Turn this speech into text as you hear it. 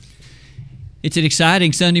It's an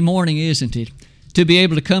exciting Sunday morning, isn't it? To be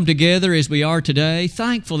able to come together as we are today,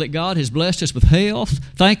 thankful that God has blessed us with health,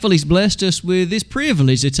 thankful He's blessed us with this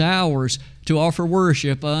privilege it's ours to offer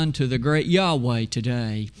worship unto the great Yahweh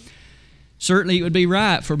today. Certainly it would be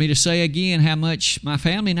right for me to say again how much my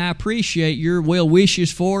family and I appreciate your well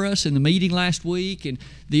wishes for us in the meeting last week and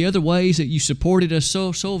the other ways that you supported us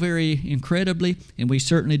so very incredibly, and we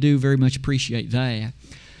certainly do very much appreciate that.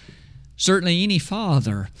 Certainly any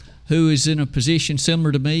father who is in a position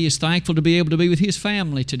similar to me is thankful to be able to be with his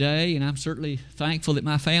family today, and I'm certainly thankful that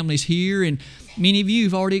my family's here, and many of you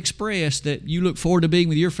have already expressed that you look forward to being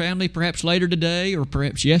with your family perhaps later today or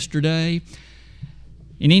perhaps yesterday.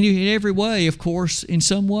 In every way, of course, in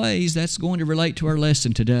some ways, that's going to relate to our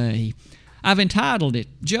lesson today. I've entitled it,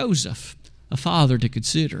 Joseph, a Father to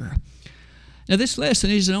Consider. Now, this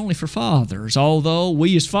lesson isn't only for fathers, although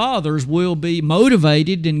we as fathers will be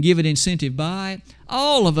motivated and given incentive by it.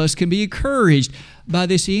 All of us can be encouraged by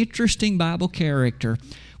this interesting Bible character.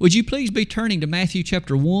 Would you please be turning to Matthew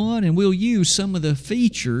chapter 1, and we'll use some of the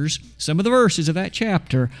features, some of the verses of that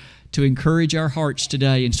chapter to encourage our hearts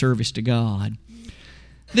today in service to God.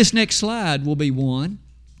 This next slide will be one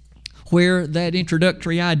where that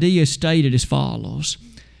introductory idea is stated as follows.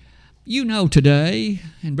 You know today,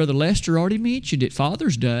 and Brother Lester already mentioned it,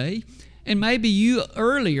 Father's Day, and maybe you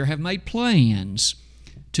earlier have made plans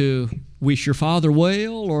to wish your father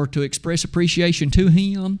well or to express appreciation to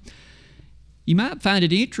him. You might find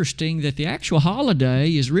it interesting that the actual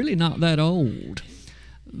holiday is really not that old.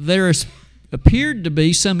 There has appeared to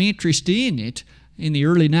be some interest in it in the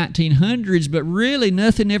early 1900s, but really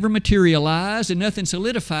nothing ever materialized and nothing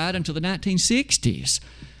solidified until the 1960s.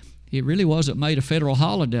 It really wasn't made a federal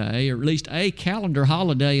holiday, or at least a calendar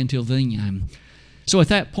holiday until then. So at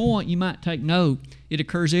that point, you might take note, it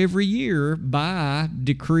occurs every year by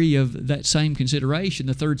decree of that same consideration,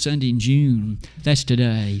 the third Sunday in June. That's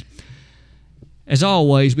today. As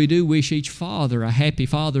always, we do wish each father a happy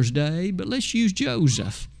Father's Day, but let's use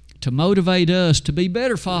Joseph to motivate us to be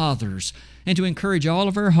better fathers and to encourage all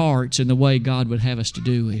of our hearts in the way God would have us to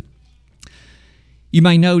do it. You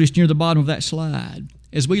may notice near the bottom of that slide,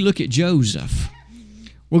 as we look at Joseph,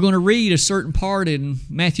 we're going to read a certain part in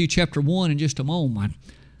Matthew chapter 1 in just a moment.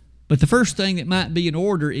 But the first thing that might be in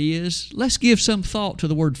order is, let's give some thought to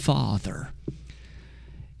the word Father.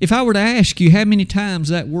 If I were to ask you how many times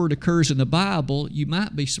that word occurs in the Bible, you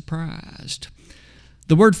might be surprised.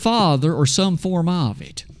 The word Father, or some form of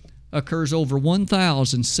it, occurs over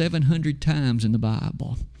 1,700 times in the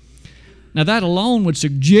Bible. Now that alone would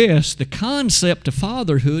suggest the concept of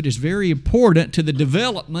fatherhood is very important to the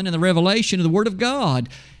development and the revelation of the Word of God.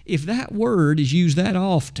 If that word is used that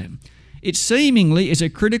often, it seemingly is a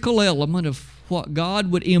critical element of what God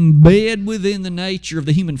would embed within the nature of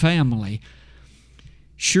the human family.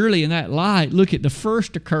 Surely in that light, look at the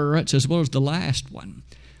first occurrence as well as the last one.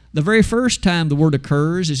 The very first time the word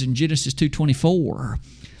occurs is in Genesis 2:24.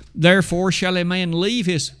 Therefore shall a man leave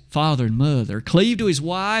his father and mother, cleave to his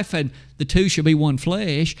wife, and the two shall be one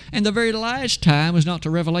flesh. And the very last time is not to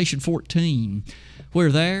Revelation 14,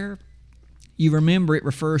 where there, you remember it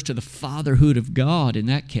refers to the fatherhood of God in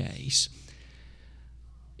that case.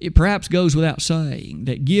 It perhaps goes without saying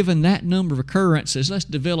that given that number of occurrences, let's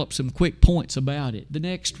develop some quick points about it. The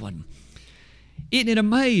next one. Isn't it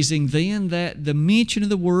amazing then that the mention of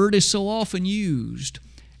the word is so often used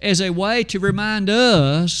as a way to remind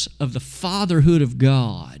us of the fatherhood of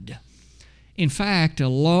God? In fact, a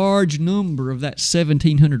large number of that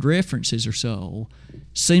 1,700 references or so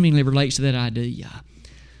seemingly relates to that idea.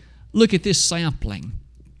 Look at this sampling.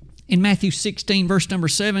 In Matthew 16, verse number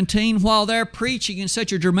 17, while they're preaching in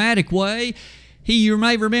such a dramatic way, he, you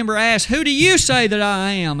may remember, asked, "Who do you say that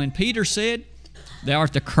I am?" And Peter said, "Thou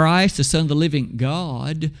art the Christ, the Son of the living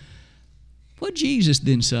God." What did Jesus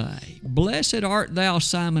then say? "Blessed art thou,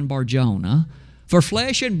 Simon Bar-Jonah, for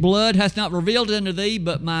flesh and blood hath not revealed it unto thee,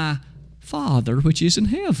 but my Father which is in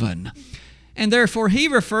heaven." And therefore he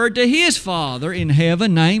referred to his Father in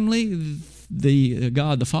heaven, namely the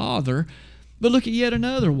God the Father. But look at yet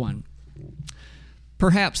another one.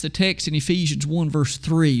 Perhaps the text in Ephesians 1 verse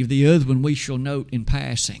 3, the other one we shall note in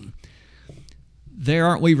passing. There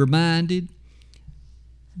aren't we reminded,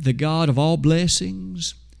 the God of all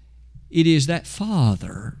blessings, it is that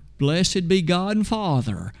Father, blessed be God and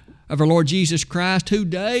Father of our Lord Jesus Christ, who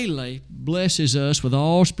daily blesses us with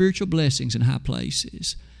all spiritual blessings in high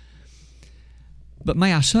places. But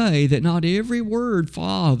may I say that not every word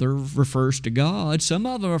Father refers to God. Some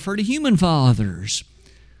of them refer to human fathers.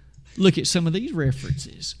 Look at some of these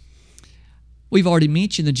references. We've already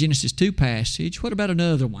mentioned the Genesis 2 passage. What about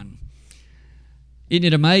another one? Isn't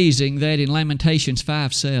it amazing that in Lamentations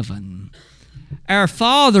 5:7, Our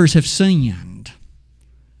fathers have sinned.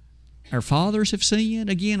 Our fathers have sinned,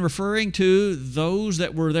 again referring to those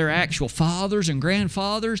that were their actual fathers and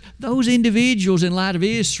grandfathers. Those individuals in light of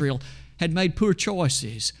Israel had made poor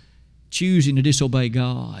choices, choosing to disobey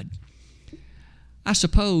God. I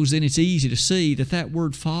suppose then it's easy to see that that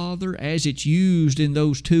word father, as it's used in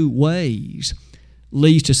those two ways,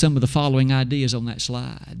 leads to some of the following ideas on that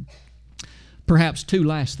slide. Perhaps two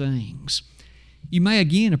last things. You may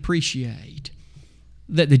again appreciate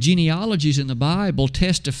that the genealogies in the Bible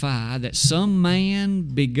testify that some man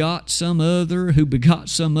begot some other who begot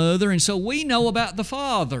some other, and so we know about the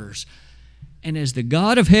fathers. And as the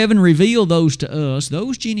God of heaven revealed those to us,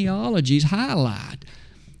 those genealogies highlight.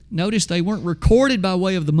 Notice they weren't recorded by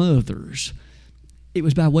way of the mothers. It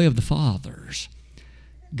was by way of the fathers.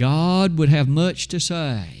 God would have much to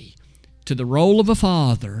say to the role of a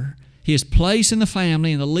father, his place in the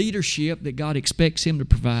family, and the leadership that God expects him to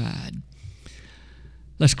provide.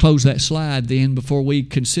 Let's close that slide then before we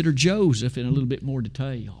consider Joseph in a little bit more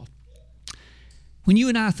detail. When you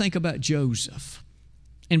and I think about Joseph,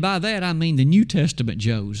 and by that I mean the New Testament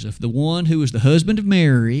Joseph, the one who was the husband of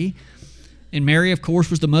Mary, and Mary, of course,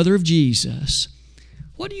 was the mother of Jesus.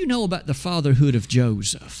 What do you know about the fatherhood of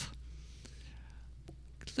Joseph?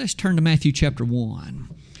 Let's turn to Matthew chapter 1.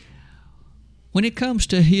 When it comes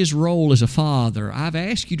to his role as a father, I've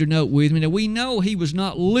asked you to note with me that we know he was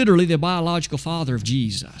not literally the biological father of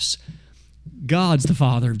Jesus. God's the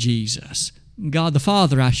father of Jesus. God the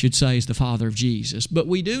Father, I should say, is the father of Jesus. But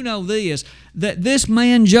we do know this, that this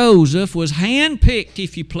man Joseph was handpicked,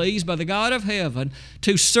 if you please, by the God of heaven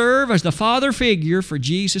to serve as the father figure for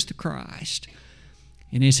Jesus the Christ.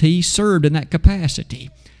 And as he served in that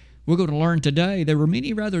capacity, we're going to learn today there were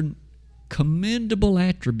many rather commendable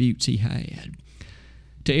attributes he had.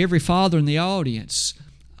 To every father in the audience,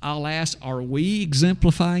 I'll ask, are we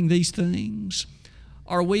exemplifying these things?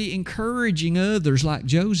 Are we encouraging others like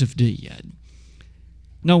Joseph did?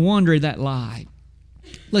 No wonder in that light.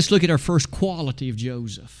 Let's look at our first quality of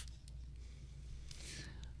Joseph.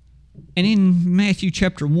 And in Matthew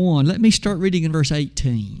chapter 1, let me start reading in verse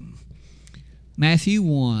 18. Matthew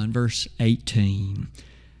 1, verse 18.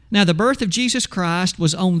 Now the birth of Jesus Christ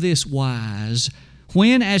was on this wise,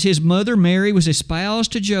 when as his mother Mary was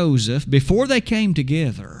espoused to Joseph, before they came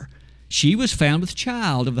together, she was found with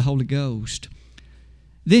child of the Holy Ghost.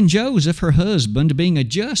 Then Joseph, her husband, being a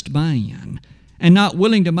just man, and not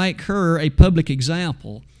willing to make her a public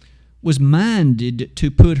example, was minded to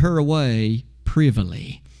put her away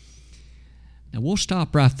privily. Now we'll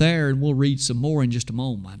stop right there and we'll read some more in just a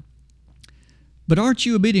moment. But aren't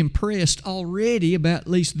you a bit impressed already about at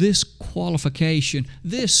least this qualification,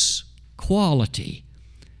 this quality?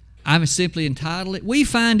 I've simply entitled it, we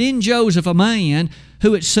find in Joseph a man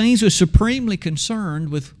who it seems was supremely concerned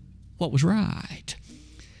with what was right.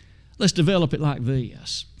 Let's develop it like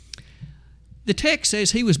this. The text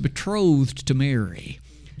says he was betrothed to Mary.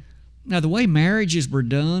 Now, the way marriages were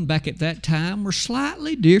done back at that time were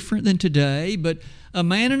slightly different than today, but a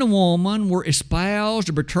man and a woman were espoused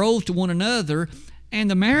or betrothed to one another, and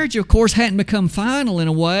the marriage, of course, hadn't become final in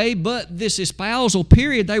a way, but this espousal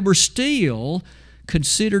period, they were still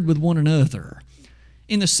considered with one another,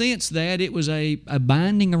 in the sense that it was a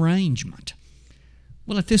binding arrangement.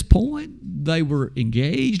 Well, at this point, they were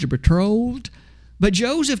engaged or betrothed, but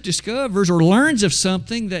Joseph discovers or learns of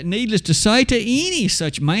something that, needless to say, to any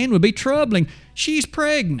such man would be troubling. She's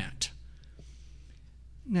pregnant.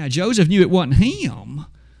 Now, Joseph knew it wasn't him,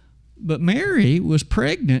 but Mary was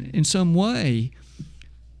pregnant in some way.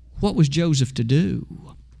 What was Joseph to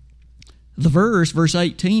do? The verse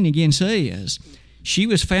 18 again says, she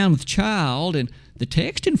was found with child, and the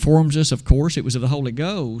text informs us, of course, it was of the Holy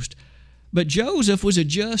Ghost, but Joseph was a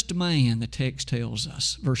just man, the text tells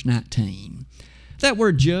us, verse 19. That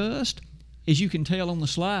word just, as you can tell on the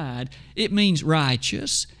slide, it means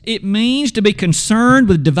righteous. It means to be concerned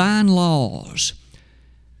with divine laws.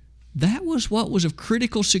 That was what was of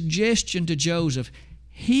critical suggestion to Joseph.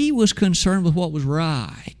 He was concerned with what was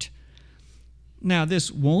right. Now,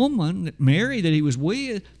 this woman, Mary, that he was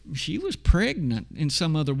with, she was pregnant in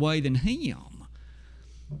some other way than him.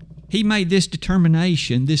 He made this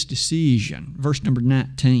determination, this decision. Verse number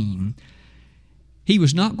 19. He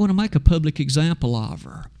was not going to make a public example of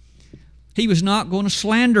her. He was not going to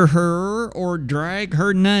slander her or drag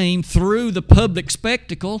her name through the public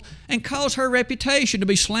spectacle and cause her reputation to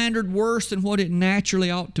be slandered worse than what it naturally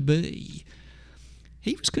ought to be.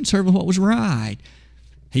 He was concerned with what was right.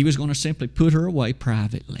 He was going to simply put her away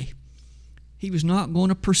privately. He was not going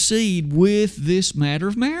to proceed with this matter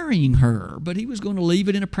of marrying her, but he was going to leave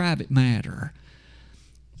it in a private matter.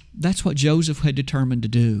 That's what Joseph had determined to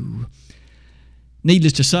do.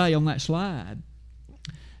 Needless to say, on that slide,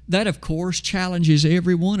 that, of course, challenges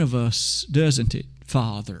every one of us, doesn't it,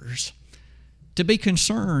 fathers, to be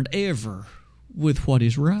concerned ever with what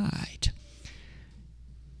is right.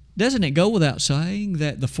 Doesn't it go without saying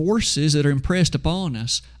that the forces that are impressed upon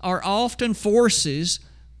us are often forces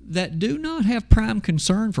that do not have prime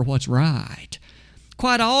concern for what's right?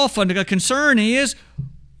 Quite often, the concern is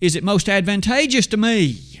it most advantageous to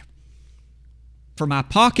me? For my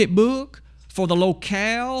pocketbook? For the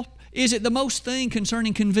locale? Is it the most thing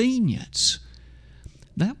concerning convenience?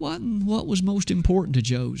 That wasn't what was most important to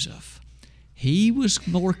Joseph. He was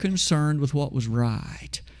more concerned with what was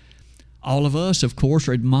right. All of us, of course,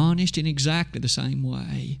 are admonished in exactly the same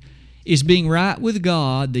way. Is being right with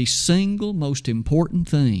God the single most important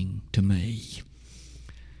thing to me?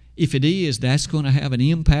 If it is, that's going to have an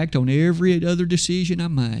impact on every other decision I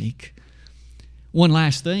make. One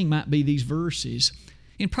last thing might be these verses.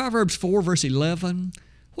 In Proverbs 4, verse 11,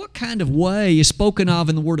 what kind of way is spoken of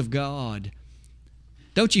in the Word of God?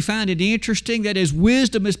 Don't you find it interesting that as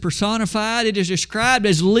wisdom is personified, it is described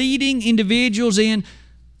as leading individuals in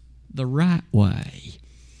the right way?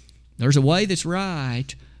 There's a way that's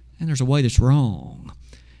right, and there's a way that's wrong.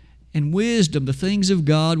 And wisdom, the things of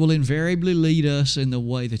God, will invariably lead us in the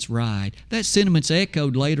way that's right. That sentiment's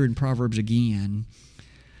echoed later in Proverbs again.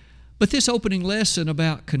 But this opening lesson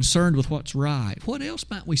about concerned with what's right, what else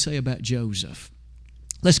might we say about Joseph?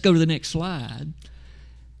 Let's go to the next slide,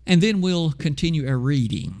 and then we'll continue our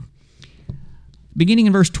reading. Beginning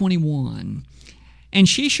in verse 21. And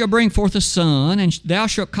she shall bring forth a son, and thou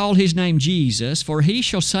shalt call his name Jesus, for he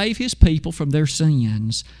shall save his people from their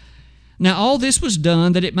sins. Now all this was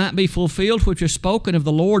done that it might be fulfilled which was spoken of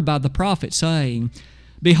the Lord by the prophet, saying,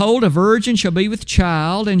 Behold, a virgin shall be with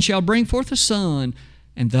child, and shall bring forth a son,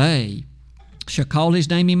 and they shall call his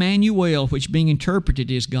name Emmanuel, which being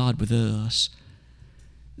interpreted is God with us.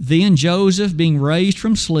 Then Joseph, being raised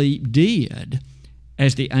from sleep, did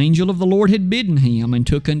as the angel of the Lord had bidden him, and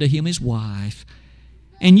took unto him his wife,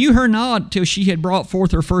 and knew her not till she had brought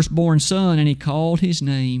forth her firstborn son, and he called his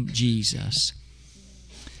name Jesus.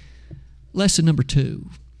 Lesson number 2.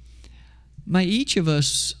 May each of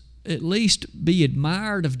us at least be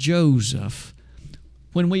admired of Joseph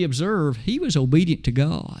when we observe he was obedient to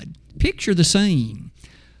God. Picture the scene.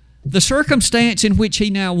 The circumstance in which he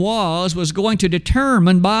now was going to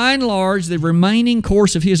determine, by and large, the remaining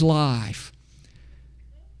course of his life.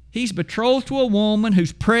 He's betrothed to a woman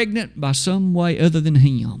who's pregnant by some way other than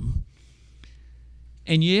him.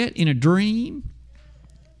 And yet, in a dream,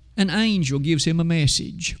 an angel gives him a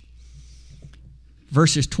message.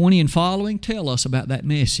 Verses 20 and following tell us about that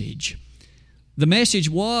message. The message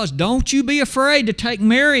was, don't you be afraid to take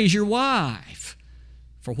Mary as your wife,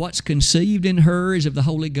 for what's conceived in her is of the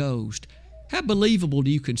Holy Ghost. How believable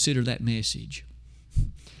do you consider that message?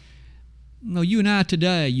 No, you and I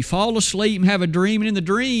today, you fall asleep and have a dream, and in the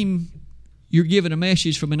dream you're given a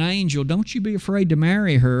message from an angel. Don't you be afraid to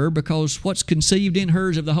marry her, because what's conceived in her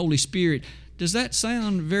is of the Holy Spirit. Does that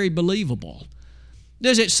sound very believable?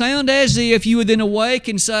 Does it sound as if you would then awake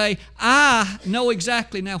and say, I know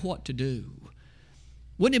exactly now what to do?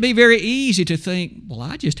 Wouldn't it be very easy to think, well,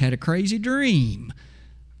 I just had a crazy dream.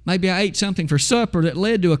 Maybe I ate something for supper that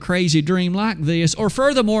led to a crazy dream like this. Or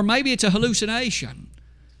furthermore, maybe it's a hallucination.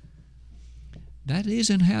 That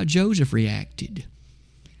isn't how Joseph reacted.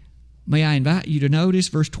 May I invite you to notice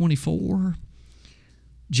verse 24?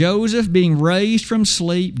 Joseph, being raised from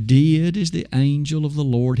sleep, did as the angel of the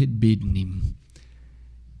Lord had bidden him.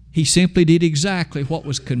 He simply did exactly what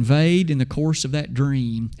was conveyed in the course of that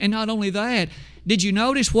dream. And not only that, did you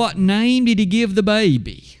notice what name did he give the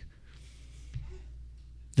baby?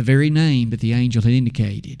 The very name that the angel had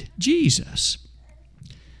indicated, Jesus.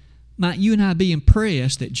 Might you and I be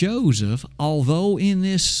impressed that Joseph, although in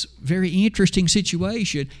this very interesting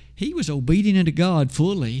situation, he was obedient unto God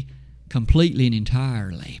fully, completely, and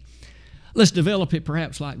entirely. Let's develop it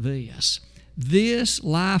perhaps like this. This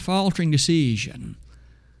life-altering decision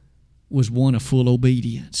was one of full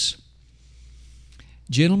obedience.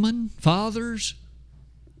 Gentlemen, fathers,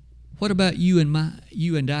 what about you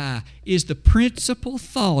and I? Is the principal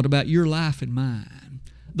thought about your life and mine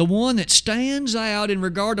the one that stands out in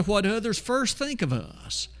regard to what others first think of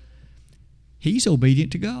us? He's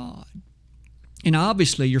obedient to God. And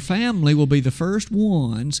obviously your family will be the first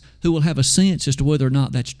ones who will have a sense as to whether or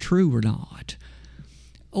not that's true or not.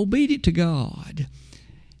 Obedient to God.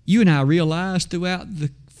 You and I realize throughout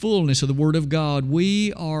the fullness of the Word of God,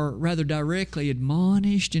 we are rather directly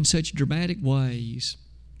admonished in such dramatic ways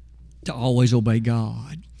to always obey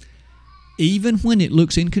God. even when it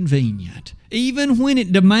looks inconvenient, even when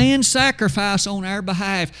it demands sacrifice on our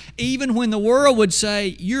behalf, even when the world would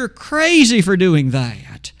say, you're crazy for doing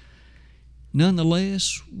that.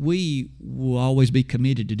 Nonetheless, we will always be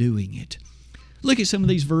committed to doing it. Look at some of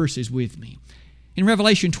these verses with me. In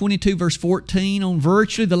Revelation 22, verse 14, on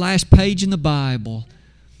virtually the last page in the Bible,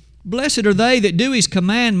 blessed are they that do His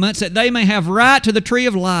commandments, that they may have right to the tree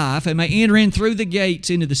of life and may enter in through the gates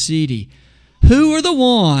into the city. Who are the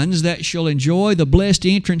ones that shall enjoy the blessed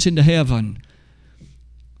entrance into heaven?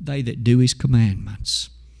 They that do His commandments.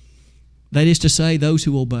 That is to say, those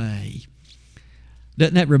who obey.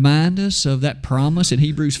 Doesn't that remind us of that promise in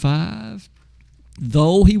Hebrews 5?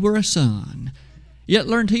 Though He were a son, yet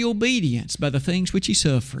learned He obedience by the things which He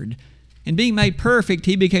suffered. And being made perfect,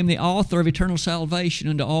 He became the author of eternal salvation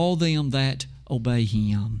unto all them that obey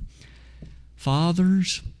Him.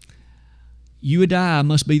 Fathers, you and I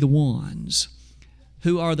must be the ones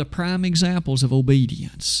who are the prime examples of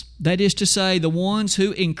obedience. That is to say, the ones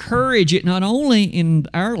who encourage it not only in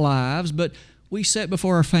our lives, but we set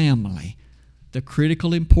before our family the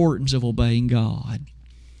critical importance of obeying God.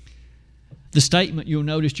 The statement you'll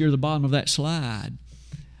notice near the bottom of that slide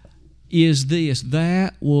is this: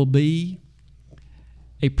 that will be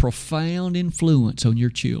a profound influence on your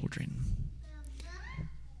children.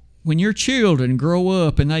 When your children grow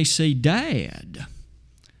up and they see Dad,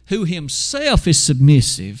 who himself is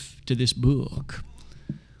submissive to this book,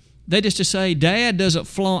 that is to say, Dad doesn't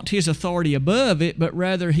flaunt his authority above it, but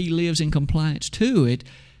rather he lives in compliance to it,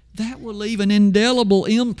 that will leave an indelible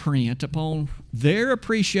imprint upon their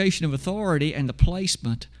appreciation of authority and the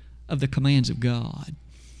placement of the commands of God.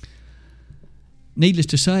 Needless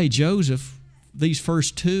to say, Joseph, these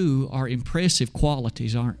first two are impressive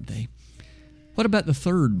qualities, aren't they? What about the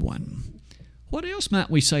third one? What else might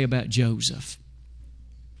we say about Joseph?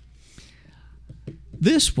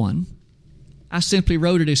 This one, I simply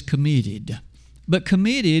wrote it as committed, but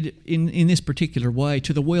committed in this particular way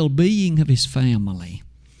to the well-being of his family.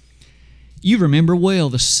 You remember well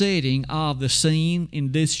the setting of the scene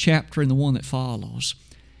in this chapter and the one that follows.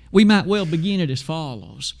 We might well begin it as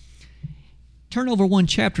follows. Turn over one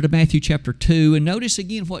chapter to Matthew chapter 2 and notice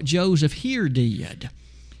again what Joseph here did.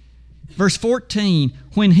 Verse 14,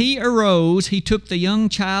 when he arose, he took the young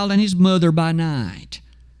child and his mother by night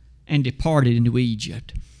and departed into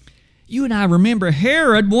Egypt. You and I remember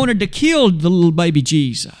Herod wanted to kill the little baby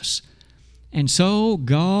Jesus. And so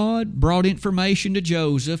God brought information to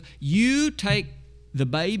Joseph. You take the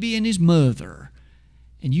baby and his mother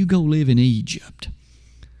and you go live in Egypt.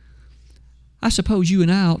 I suppose you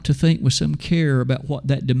and I ought to think with some care about what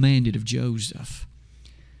that demanded of Joseph.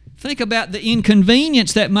 Think about the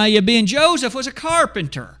inconvenience that may have been. Joseph was a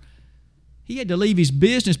carpenter. He had to leave his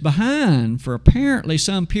business behind for apparently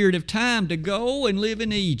some period of time to go and live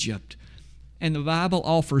in Egypt. And the Bible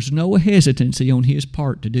offers no hesitancy on his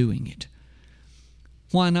part to doing it.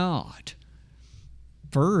 Why not?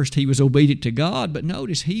 First, he was obedient to God, but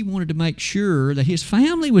notice he wanted to make sure that his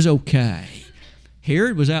family was okay.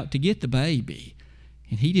 Herod was out to get the baby,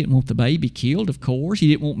 and he didn't want the baby killed, of course. He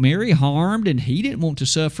didn't want Mary harmed, and he didn't want to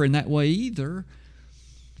suffer in that way either.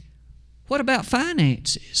 What about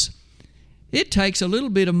finances? It takes a little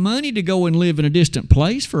bit of money to go and live in a distant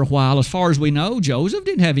place for a while. As far as we know, Joseph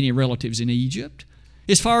didn't have any relatives in Egypt.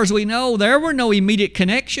 As far as we know, there were no immediate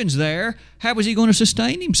connections there. How was he going to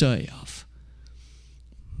sustain himself?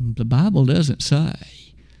 The Bible doesn't say.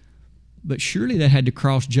 But surely that had to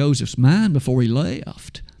cross Joseph's mind before he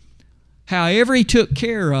left. However he took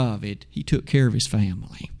care of it, he took care of his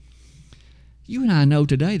family. You and I know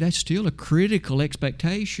today that's still a critical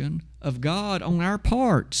expectation of God on our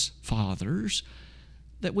parts, fathers,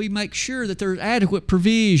 that we make sure that there's adequate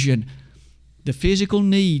provision. The physical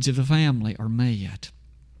needs of the family are met.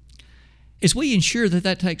 As we ensure that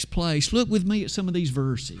that takes place, look with me at some of these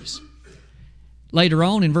verses. Later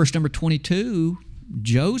on in verse number 22,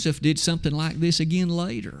 Joseph did something like this again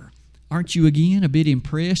later. Aren't you again a bit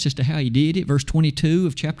impressed as to how he did it? Verse 22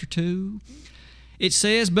 of chapter 2. It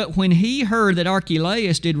says, but when he heard that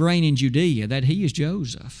Archelaus did reign in Judea, that he is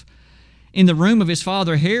Joseph, in the room of his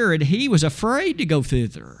father Herod, he was afraid to go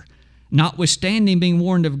thither. Notwithstanding being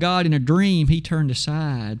warned of God in a dream, he turned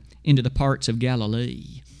aside into the parts of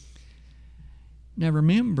Galilee. Now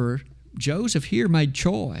remember, Joseph here made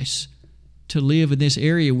choice to live in this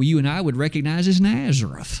area where you and I would recognize as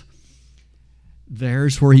Nazareth.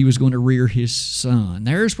 There's where he was going to rear his son.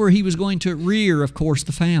 There's where he was going to rear, of course,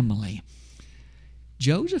 the family.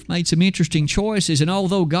 Joseph made some interesting choices, and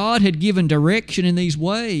although God had given direction in these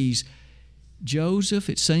ways, Joseph,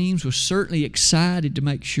 it seems, was certainly excited to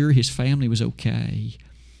make sure his family was okay.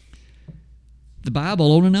 The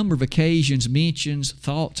Bible on a number of occasions mentions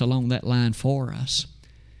thoughts along that line for us.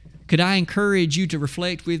 Could I encourage you to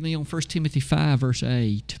reflect with me on 1 Timothy 5, verse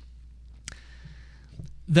 8?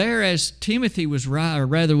 There, as Timothy was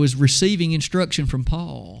receiving instruction from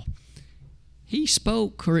Paul, he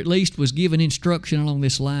spoke, or at least was given instruction along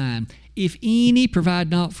this line, if any provide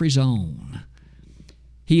not for his own,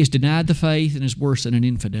 he has denied the faith and is worse than an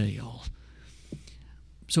infidel.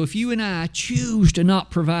 So if you and I choose to not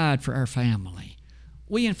provide for our family,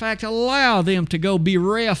 we in fact allow them to go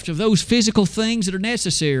bereft of those physical things that are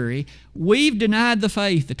necessary, we've denied the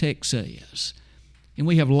faith, the text says. And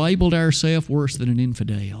we have labeled ourselves worse than an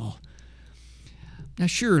infidel. Now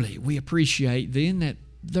surely we appreciate then that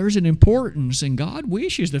there's an importance, and God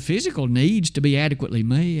wishes the physical needs to be adequately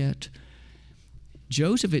met.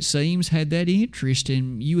 Joseph, it seems, had that interest,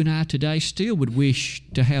 and you and I today still would wish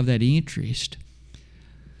to have that interest.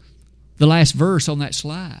 The last verse on that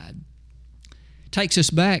slide takes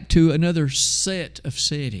us back to another set of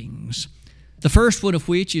settings. The first one of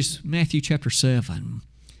which is Matthew chapter 7.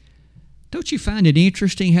 Don't you find it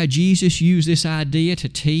interesting how Jesus used this idea to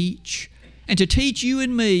teach, and to teach you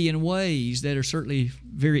and me in ways that are certainly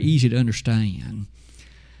very easy to understand?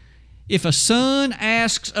 If a son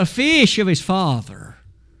asks a fish of his father,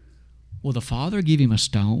 will the father give him a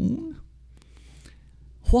stone?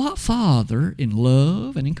 What father in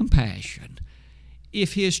love and in compassion,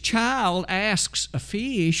 if his child asks a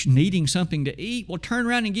fish needing something to eat, will turn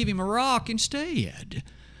around and give him a rock instead?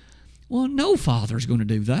 Well, no father is going to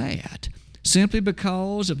do that, simply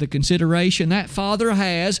because of the consideration that father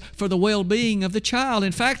has for the well-being of the child.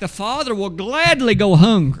 In fact, the father will gladly go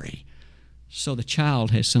hungry so the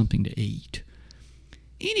child has something to eat.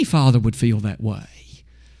 Any father would feel that way.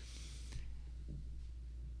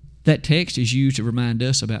 That text is used to remind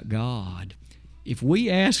us about God. If we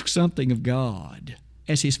ask something of God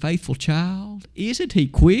as His faithful child, isn't He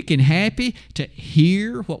quick and happy to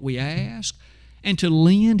hear what we ask and to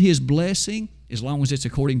lend His blessing, as long as it's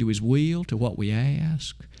according to His will, to what we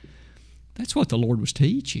ask? That's what the Lord was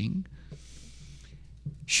teaching.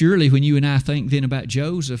 Surely when you and I think then about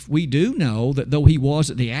Joseph, we do know that though he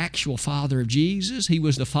wasn't the actual father of Jesus, he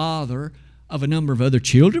was the father of a number of other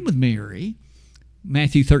children with Mary.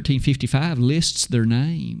 Matthew 13:55 lists their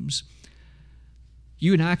names.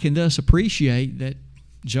 You and I can thus appreciate that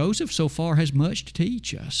Joseph so far has much to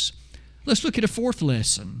teach us. Let's look at a fourth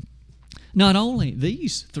lesson. Not only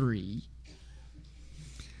these three,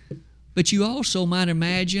 but you also might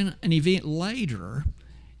imagine an event later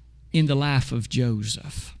in the life of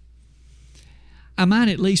Joseph. I might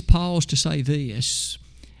at least pause to say this.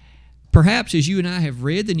 Perhaps as you and I have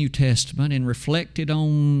read the New Testament and reflected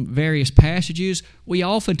on various passages, we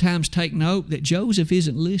oftentimes take note that Joseph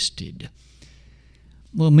isn't listed.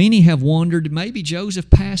 Well, many have wondered, maybe Joseph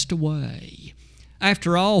passed away.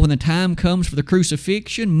 After all, when the time comes for the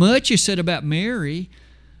crucifixion, much is said about Mary,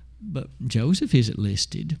 but Joseph isn't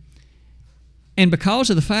listed. And because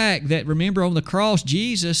of the fact that, remember, on the cross,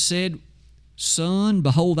 Jesus said, "Son,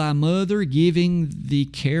 behold thy mother," giving the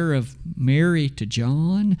care of Mary to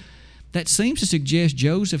John, that seems to suggest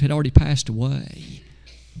Joseph had already passed away.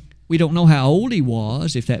 We don't know how old he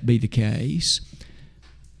was, if that be the case,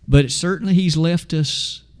 but certainly he's left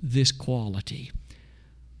us this quality.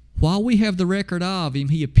 While we have the record of him,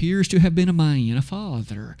 he appears to have been a man, a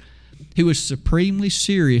father, who was supremely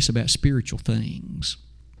serious about spiritual things.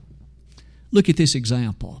 Look at this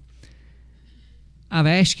example. I've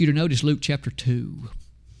asked you to notice Luke chapter 2.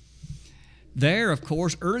 There, of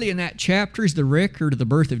course, early in that chapter is the record of the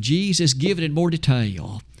birth of Jesus given in more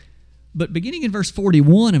detail. But beginning in verse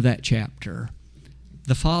 41 of that chapter,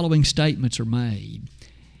 the following statements are made.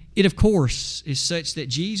 It, of course, is such that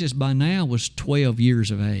Jesus by now was 12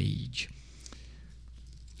 years of age.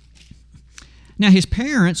 Now, his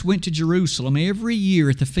parents went to Jerusalem every year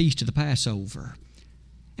at the feast of the Passover.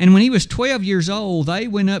 And when he was 12 years old, they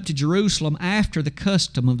went up to Jerusalem after the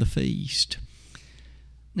custom of the feast.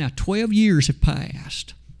 Now, 12 years have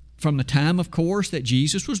passed from the time, of course, that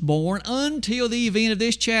Jesus was born until the event of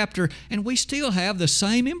this chapter, and we still have the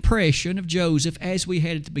same impression of Joseph as we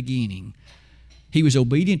had at the beginning. He was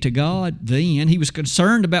obedient to God then. He was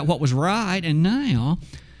concerned about what was right, and now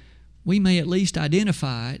we may at least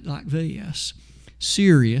identify it like this: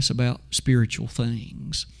 serious about spiritual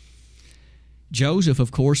things. Joseph,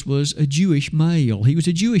 of course, was a Jewish male. He was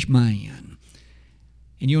a Jewish man.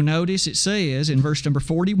 And you'll notice it says in verse number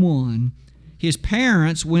 41, his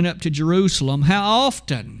parents went up to Jerusalem. How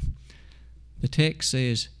often? The text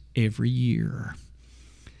says every year.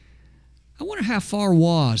 I wonder how far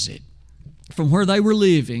was it from where they were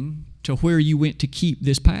living to where you went to keep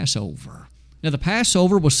this Passover? Now, the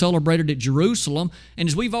Passover was celebrated at Jerusalem, and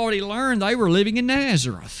as we've already learned, they were living in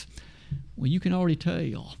Nazareth. Well, you can already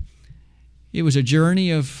tell. It was a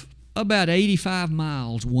journey of about 85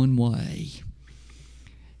 miles one way.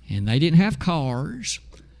 And they didn't have cars.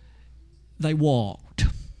 They walked.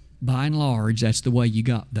 By and large, that's the way you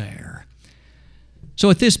got there. So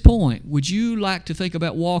at this point, would you like to think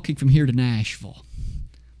about walking from here to Nashville?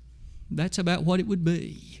 That's about what it would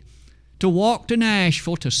be. To walk to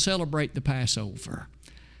Nashville to celebrate the Passover.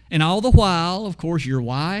 And all the while, of course, your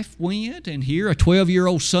wife went, and here a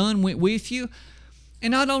 12-year-old son went with you.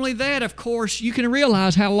 And not only that, of course, you can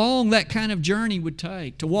realize how long that kind of journey would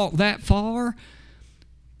take. To walk that far,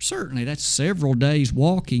 certainly that's several days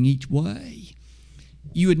walking each way.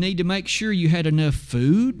 You would need to make sure you had enough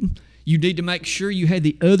food. You need to make sure you had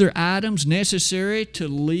the other items necessary to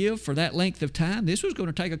live for that length of time. This was going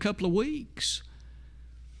to take a couple of weeks.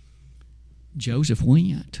 Joseph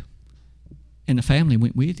went, and the family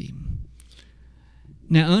went with him.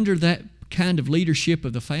 Now, under that kind of leadership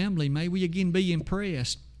of the family, may we again be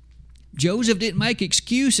impressed. Joseph didn't make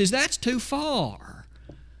excuses. That's too far.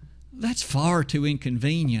 That's far too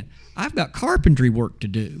inconvenient. I've got carpentry work to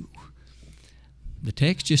do. The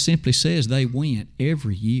text just simply says they went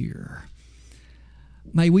every year.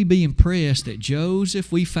 May we be impressed that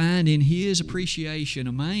Joseph, we find in his appreciation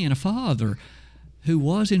a man, a father, who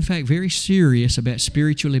was in fact very serious about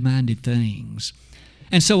spiritually minded things.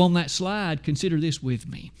 And so on that slide, consider this with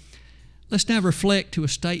me. Let's now reflect to a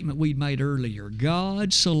statement we'd made earlier.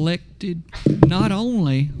 God selected not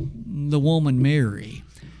only the woman Mary,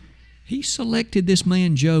 He selected this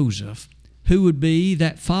man Joseph, who would be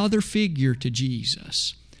that father figure to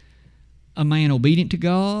Jesus. A man obedient to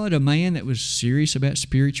God, a man that was serious about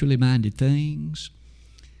spiritually minded things.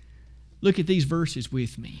 Look at these verses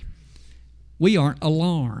with me. We aren't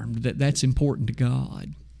alarmed that that's important to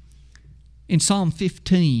God. In Psalm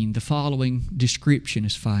 15, the following description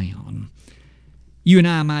is found. You and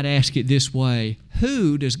I might ask it this way: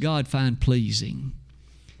 who does God find pleasing?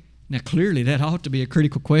 Now, clearly that ought to be a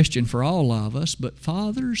critical question for all of us, but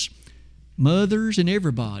fathers, mothers, and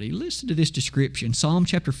everybody, listen to this description. Psalm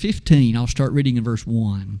chapter 15, I'll start reading in verse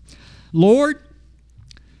 1. Lord,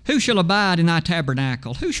 who shall abide in thy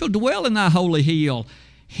tabernacle? Who shall dwell in thy holy hill?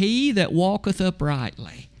 He that walketh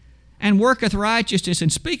uprightly, and worketh righteousness,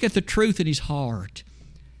 and speaketh the truth in his heart.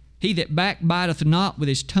 He that backbiteth not with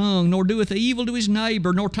his tongue, nor doeth evil to his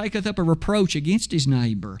neighbor, nor taketh up a reproach against his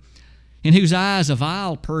neighbor, in whose eyes a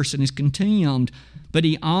vile person is contemned, but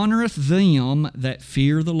he honoureth them that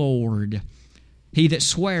fear the Lord. He that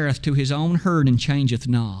sweareth to his own hurt and changeth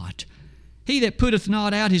not. He that putteth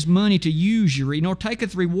not out his money to usury, nor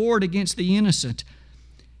taketh reward against the innocent.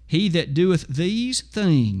 He that doeth these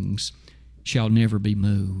things shall never be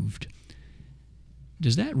moved.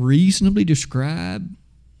 Does that reasonably describe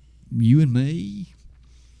you and me?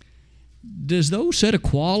 Does those set of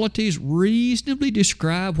qualities reasonably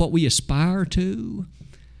describe what we aspire to?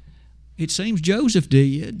 It seems Joseph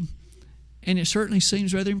did, and it certainly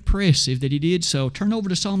seems rather impressive that he did so. Turn over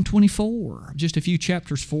to Psalm 24, just a few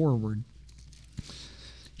chapters forward.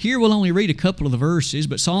 Here we'll only read a couple of the verses,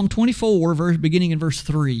 but Psalm 24, beginning in verse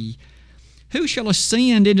 3. Who shall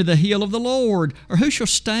ascend into the hill of the Lord, or who shall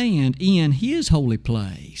stand in His holy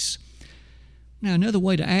place? Now, another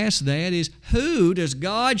way to ask that is, who does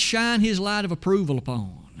God shine His light of approval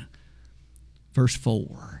upon? Verse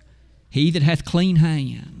 4. He that hath clean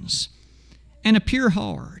hands and a pure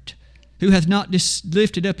heart, who hath not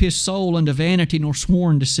lifted up his soul unto vanity, nor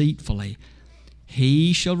sworn deceitfully,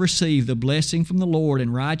 he shall receive the blessing from the Lord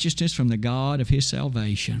and righteousness from the God of his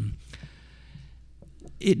salvation.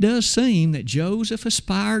 It does seem that Joseph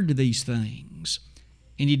aspired to these things,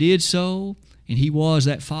 and he did so, and he was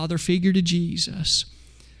that father figure to Jesus.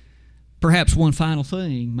 Perhaps one final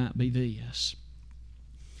thing might be this.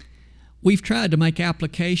 We've tried to make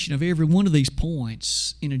application of every one of these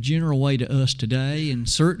points in a general way to us today, and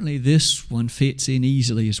certainly this one fits in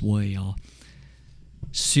easily as well.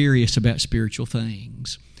 Serious about spiritual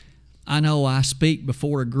things. I know I speak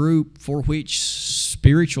before a group for which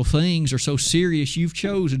spiritual things are so serious you've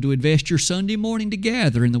chosen to invest your Sunday morning to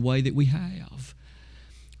gather in the way that we have.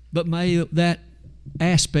 But may that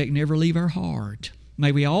aspect never leave our heart.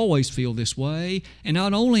 May we always feel this way, and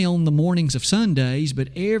not only on the mornings of Sundays, but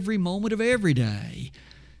every moment of every day,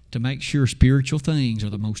 to make sure spiritual things are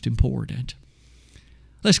the most important.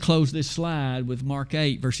 Let's close this slide with Mark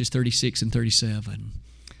 8, verses 36 and 37.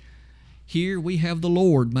 Here we have the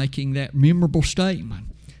Lord making that memorable statement.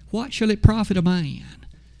 What shall it profit a man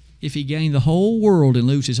if he gain the whole world and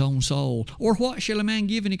lose his own soul? Or what shall a man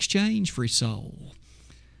give in exchange for his soul?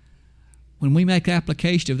 When we make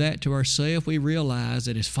application of that to ourselves, we realize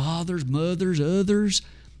that as fathers, mothers, others,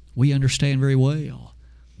 we understand very well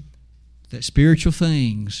that spiritual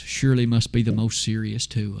things surely must be the most serious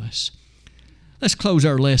to us. Let's close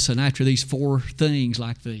our lesson after these 4 things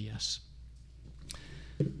like this.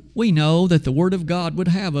 We know that the Word of God would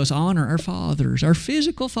have us honor our fathers, our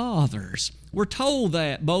physical fathers. We're told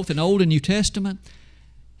that both in Old and New Testament.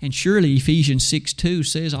 And surely Ephesians 6:2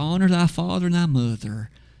 says, honor thy father and thy mother,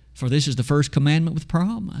 for this is the first commandment with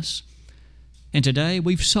promise. And today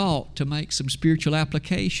we've sought to make some spiritual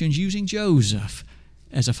applications using Joseph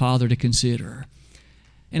as a father to consider.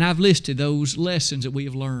 And I've listed those lessons that we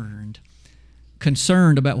have learned.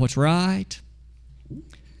 Concerned about what's right,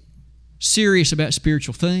 serious about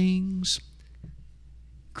spiritual things,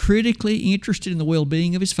 critically interested in the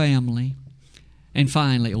well-being of his family, and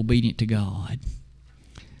finally, obedient to God.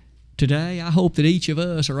 Today, I hope that each of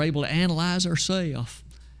us are able to analyze ourselves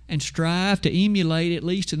and strive to emulate, at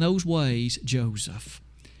least in those ways, Joseph.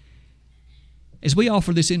 As we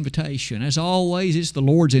offer this invitation, as always, it's the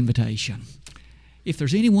Lord's invitation. If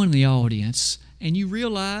there's anyone in the audience and you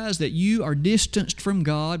realize that you are distanced from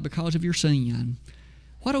God because of your sin,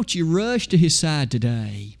 why don't you rush to His side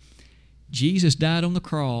today? Jesus died on the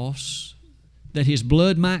cross that His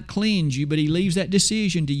blood might cleanse you, but He leaves that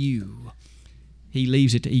decision to you. He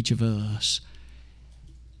leaves it to each of us.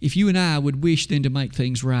 If you and I would wish then to make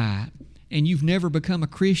things right, and you've never become a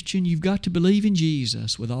Christian, you've got to believe in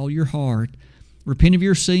Jesus with all your heart, repent of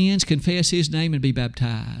your sins, confess His name, and be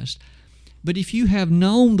baptized. But if you have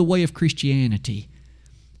known the way of Christianity,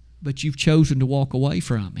 but you've chosen to walk away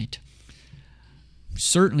from it,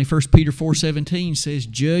 certainly 1 Peter 4:17 says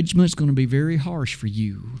judgment's going to be very harsh for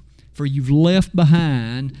you, for you've left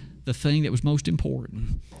behind the thing that was most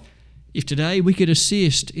important. If today we could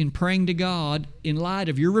assist in praying to God in light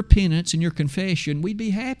of your repentance and your confession, we'd be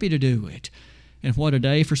happy to do it. And what a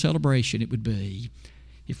day for celebration it would be.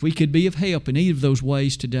 If we could be of help in either of those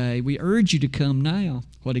ways today, we urge you to come now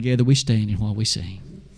while together we stand and while we sing.